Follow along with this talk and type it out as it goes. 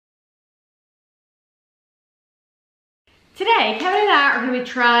Today, Kevin and I are going to be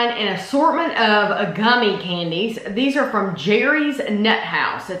trying an assortment of gummy candies. These are from Jerry's Nut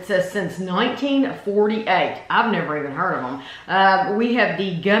House. It says since 1948. I've never even heard of them. We have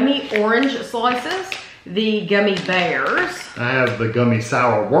the Gummy Orange Slices, the Gummy Bears. I have the Gummy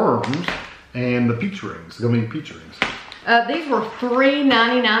Sour Worms and the Peach Rings, Gummy Peach Rings. These were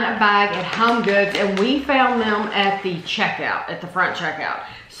 $3.99 a bag at Home Goods, and we found them at the checkout, at the front checkout.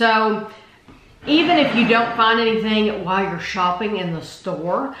 So, even if you don't find anything while you're shopping in the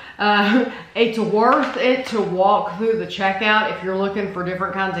store, it's worth it to walk through the checkout if you're looking for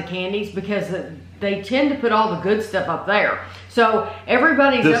different kinds of candies, because they tend to put all the good stuff up there. So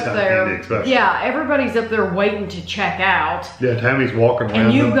everybody's up there. Yeah, everybody's up there waiting to check out. Yeah, Tammy's walking around.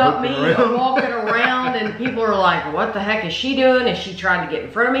 And you've got me walking around, and people are like, what the heck is she doing? Is she trying to get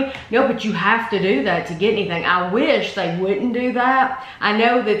in front of me? No, but you have to do that to get anything. I wish they wouldn't do that. I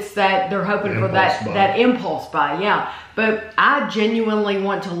know that they're hoping for that impulse buy, yeah. But I genuinely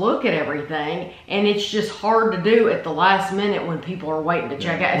want to look at everything, and it's just hard to do at the last minute when people are waiting to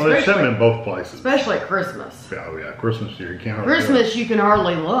check out. Well, they sell them in both places. Especially at Christmas. Oh yeah, Christmas you can't. Christmas you can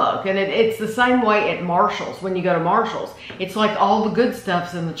hardly look, and it's the same way at Marshall's. When you go to Marshall's, it's like all the good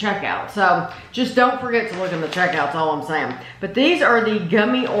stuff's in the checkout. So just don't forget to look in the checkouts. All I'm saying. But these are the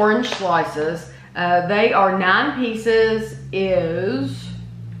Gummy Orange Slices. They are 9 pieces, is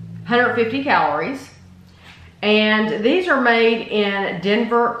 150 calories. And these are made in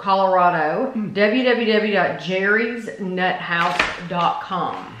Denver, Colorado.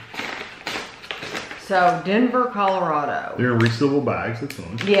 www.jerrysnuthouse.com. So, Denver, Colorado. They're in resealable bags, that's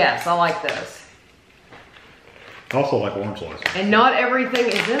fun. Yes, I like this. I also like orange slices. And not everything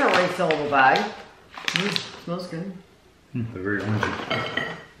is in a resealable bag. Smells good. They're very orangey.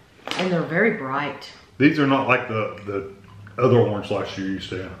 And they're very bright. These are not like the other orange slices you used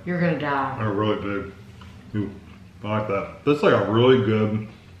to have. You're going to die. They're really big. Ooh, I like that. That's like a really good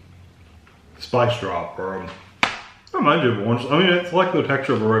spice drop, or reminds you of orange. I mean, it's like the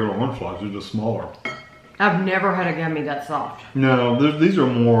texture of a regular orange slice, it's just smaller. I've never had a gummy that soft. No, these are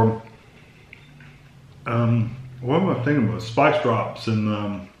more. What am I thinking about? Spice drops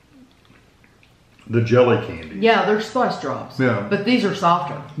and the jelly candy. Yeah, they're spice drops. Yeah, but these are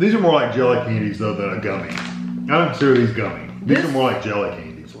softer. These are more like jelly candies though than a gummy. I don't consider these gummy. These are more like jelly candies.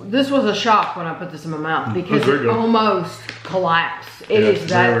 This was a shock when I put this in my mouth because it almost collapsed. It is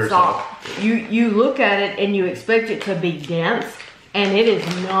that soft. You look at it and you expect it to be dense, and it is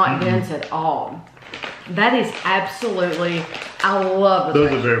not dense at all. That is absolutely, I love the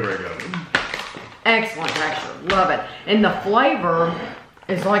texture. Those are very, very good. Excellent texture, love it. And the flavor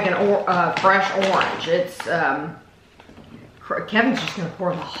is like an fresh orange. It's, Kevin's just gonna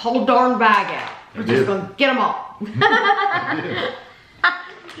pour the whole darn bag out. We're just gonna get them all.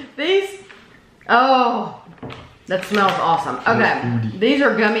 These, oh, that smells awesome. Okay, these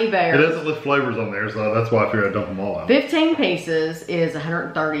are Gummy Bears. It doesn't list flavors on there, so that's why I figured I'd dump them all out. 15 pieces is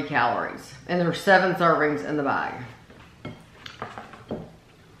 130 calories, and there's 7 servings in the bag.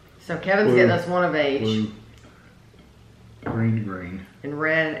 So Kevin's getting us one of each. Blue, green to green. And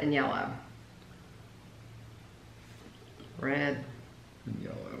red and yellow. Red and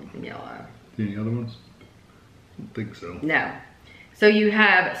yellow. And yellow. Any other ones? I don't think so. No. So you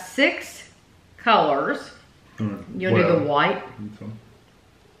have 6 colors. You'll do the white.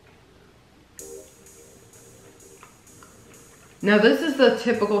 No, this is the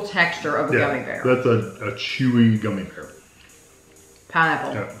typical texture of a gummy bear. That's a chewy gummy bear.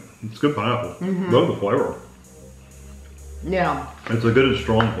 Pineapple. Yeah, it's good pineapple. Love the flavor. Yeah. It's a good and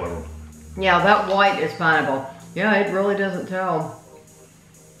strong flavor. Yeah, that white is pineapple. Yeah, it really doesn't tell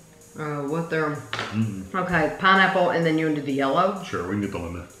what they're... Okay, pineapple, and then you into the yellow? Sure, we can get the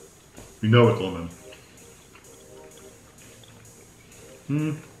lemon. You know it's lemon.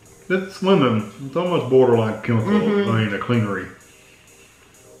 It's lemon. It's almost borderline chemical. I mean, a cleanery.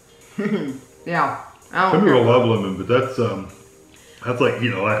 Yeah. Some people love lemon, but that's like, you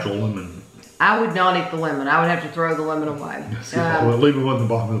know, actual lemon. I would not eat the lemon. I would have to throw the lemon away. Well, leave it on the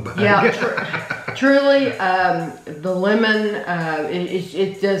bottom of the bag. Yeah, truly, the lemon,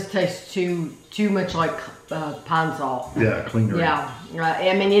 it does taste too much like pine salt. Yeah, cleanery. Yeah,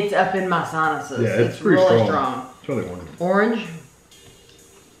 I mean, it's up in my sinuses. Yeah, it's really strong. It's really wonderful. Orange.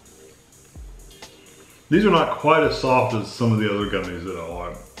 These are not quite as soft as some of the other gummies that I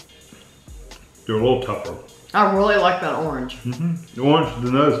like. They're a little tougher. I really like that orange. The orange,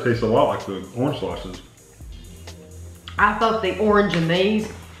 the nose tastes a lot like the orange slices. I thought the orange in these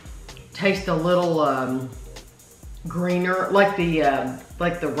taste a little greener, like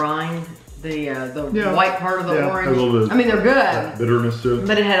the rind white part of the orange. A little bit, I mean, they're good. Bitterness to it.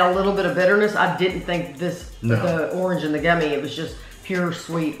 But it had a little bit of bitterness. I didn't think the orange in the gummy, it was just pure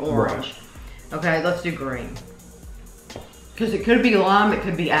sweet orange. Right. Okay, let's do green. Because it could be lime, it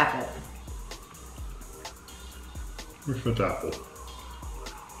could be apple. Which one's apple?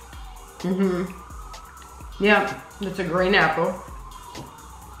 Yeah, it's a green apple.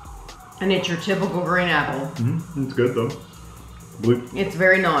 And it's your typical green apple. It's good though. Blue. It's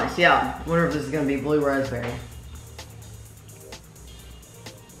very nice, yeah. I wonder if this is going to be blue raspberry.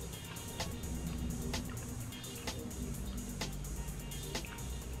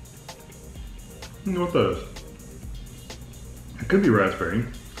 You know what that is? It could be raspberry.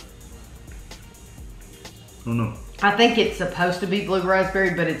 I don't know. I think it's supposed to be blue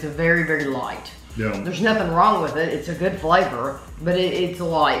raspberry, but it's a very, very light. Yeah. There's nothing wrong with it. It's a good flavor, but it's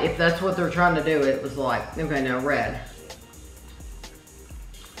light. If that's what they're trying to do, it was light. Okay, now red.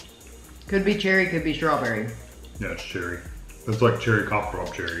 Could be cherry, could be strawberry. Yeah, it's cherry. It's like cherry cough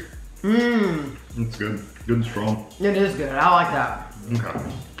drop cherry. It's good. Good and strong. It is good. I like that.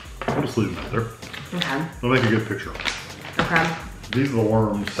 Okay. I'll just leave them out there. Okay. I'll make a good picture. Okay. These are the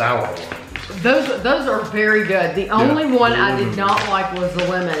worms, sour worms. Those are very good. The only one I did not like was the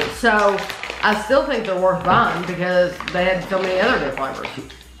lemon. So I still think they're worth buying because they had so many other good flavors.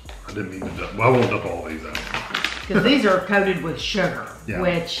 I didn't mean to dump. Well, I won't dump all these out. Because these are coated with sugar, Yeah.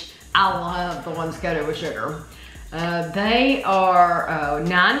 which I love the ones coated with sugar. They are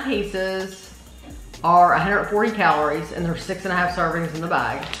 9 pieces, are 140 calories, and there's 6.5 servings in the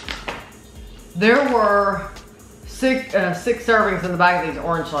bag. There were six servings in the bag of these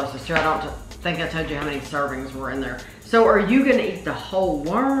orange slices too. I don't think I told you how many servings were in there. So are you gonna eat the whole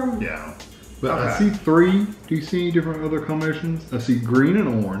worm? Yeah. But Okay. I see 3. Do you see any different other combinations? I see green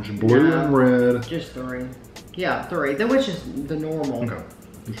and orange, blue and red. Just 3. Yeah, 3. Which is the normal. Okay.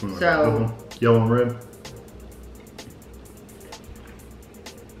 Which one? So yellow and red.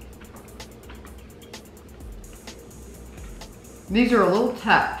 these are a little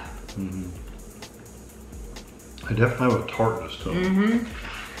tough. I definitely have a tartness to them.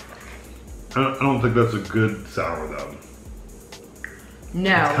 I don't think that's a good sour though.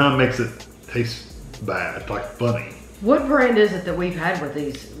 No. It kind of makes it taste bad, like funny. What brand is it that we've had with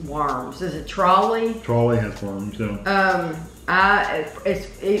these worms? Is it Trolley? Trolley has worms, yeah.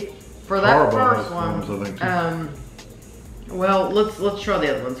 For that Haribo first has one. worms, I think, too. Well, let's try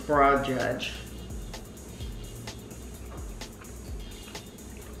the other ones before I judge.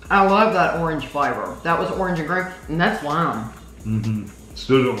 I love that orange flavor. That was orange and green, and that's lime.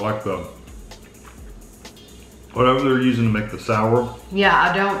 Still don't like the whatever they're using to make the sour. Yeah,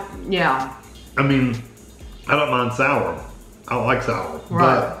 I don't. Yeah. I mean, I don't mind sour. I like sour. Right.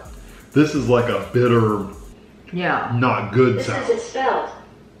 But this is like a bitter, Yeah. not good This sour. is it spelled.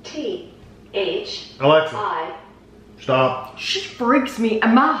 T-H-I. Alexa, stop. She freaks me.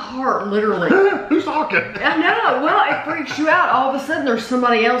 My heart literally. Who's talking? I know. Well, it freaks you out. All of a sudden, there's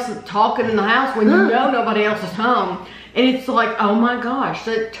somebody else talking in the house when you know nobody else is home, and it's like, oh my gosh,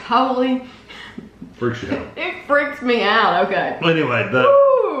 that totally Freaks you out. it freaks me out. Okay. Anyway,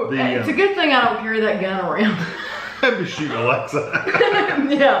 It's a good thing I don't carry that gun around. maybe shoot Alexa.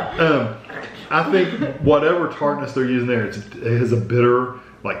 Yeah. I think whatever tartness they're using there, it has a bitter,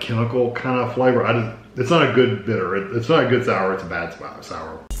 like chemical kind of flavor. It's not a good bitter. It's not a good sour. It's a bad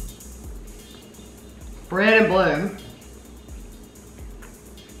sour. Red and blue.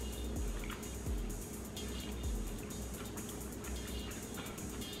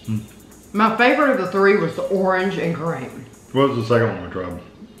 My favorite of the 3 was the orange and green. What was the second one we tried?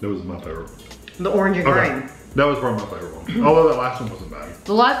 That was my favorite. The orange and green. That was probably my favorite one. Although that last one wasn't bad.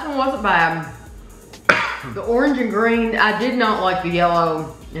 The last one wasn't bad. The orange and green, I did not like the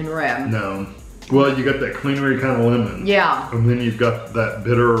yellow and red. No. Well, you got that creamery kind of lemon. Yeah. And then you've got that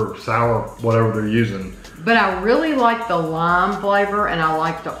bitter, sour, whatever they're using. But I really like the lime flavor and I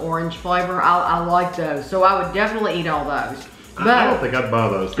like the orange flavor. I like those. So I would definitely eat all those. But I don't think I'd buy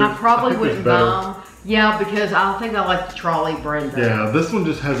those. I probably think wouldn't it's better. buy them. Yeah, because I think I like the Trolley brand better. Yeah, this one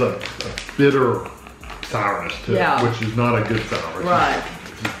just has a bitter sourness to it, which is not a good sour. It's Right.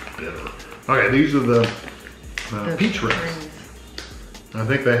 just bitter. Okay, these are the peach rings. I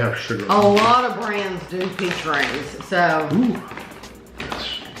think they have sugar. A lot of brands do peach rings, so. Ooh, that's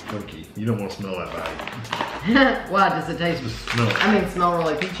funky. You don't want to smell that bad. Why does it taste? Just smell it. I mean, smell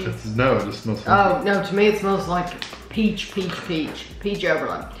really peachy. No, it just smells funky. Oh no, to me it smells like peach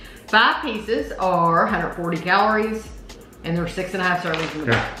overload. 5 pieces are 140 calories, and there's 6.5 servings in the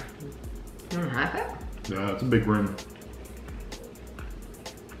bag. You want to have it? Yeah, it's a big ring.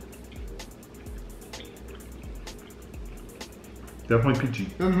 Definitely peachy.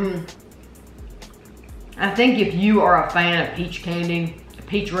 I think if you are a fan of peach candy,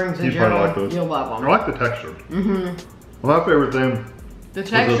 peach rings in general, like those. you'll love them. I like the texture. Well, my favorite thing. The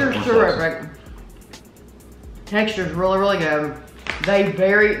texture's terrific. Texture's really, really good. They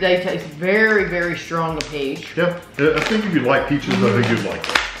taste very, very strong of peach. Yeah, I think if you like peaches, I think you'd like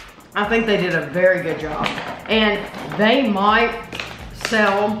it. I think they did a very good job. And they might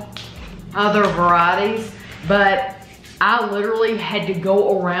sell other varieties, but I literally had to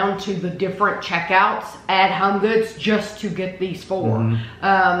go around to the different checkouts at Home Goods just to get these 4.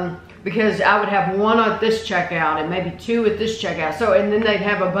 Because I would have one at this checkout and maybe 2 at this checkout. So, and then they'd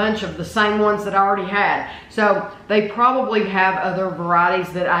have a bunch of the same ones that I already had. So they probably have other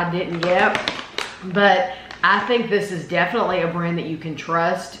varieties that I didn't get, but I think this is definitely a brand that you can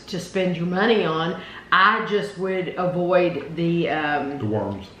trust to spend your money on. I just would avoid the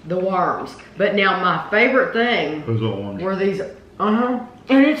worms. The worms. But now my favorite thing were these, and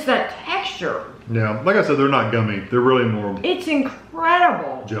it's that texture. Yeah, like I said, they're not gummy. They're really more. It's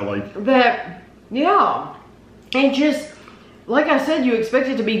incredible. Jelly. Yeah. And just, like I said, you expect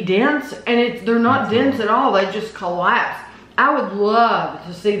it to be dense, and they're not dense at all. They just collapse. I would love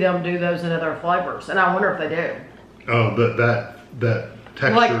to see them do those in other flavors, and I wonder if they do. Oh, that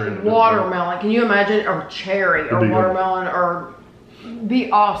texture. Like watermelon. Can you imagine? Or cherry, or watermelon, or be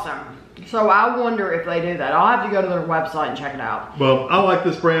awesome. So I wonder if they do that. I'll have to go to their website and check it out. Well, I like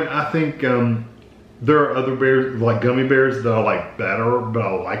this brand. I think there are other bears, like Gummy Bears, that I like better, but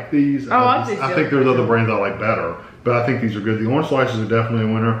I like these. I think there's other brands I like better, but I think these are good. The Orange Slices are definitely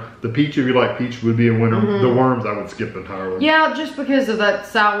a winner. The peach, if you like peach, would be a winner. The worms, I would skip entirely. Yeah, just because of that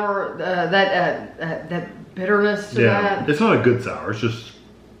sour, that bitterness to that. It's not a good sour. It's just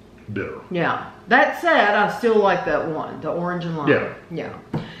bitter. Yeah. That said, I still like that one, the orange and lime. Yeah.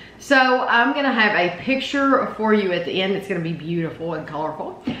 So I'm going to have a picture for you at the end. It's going to be beautiful and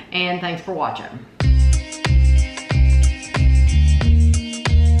colorful. And thanks for watching.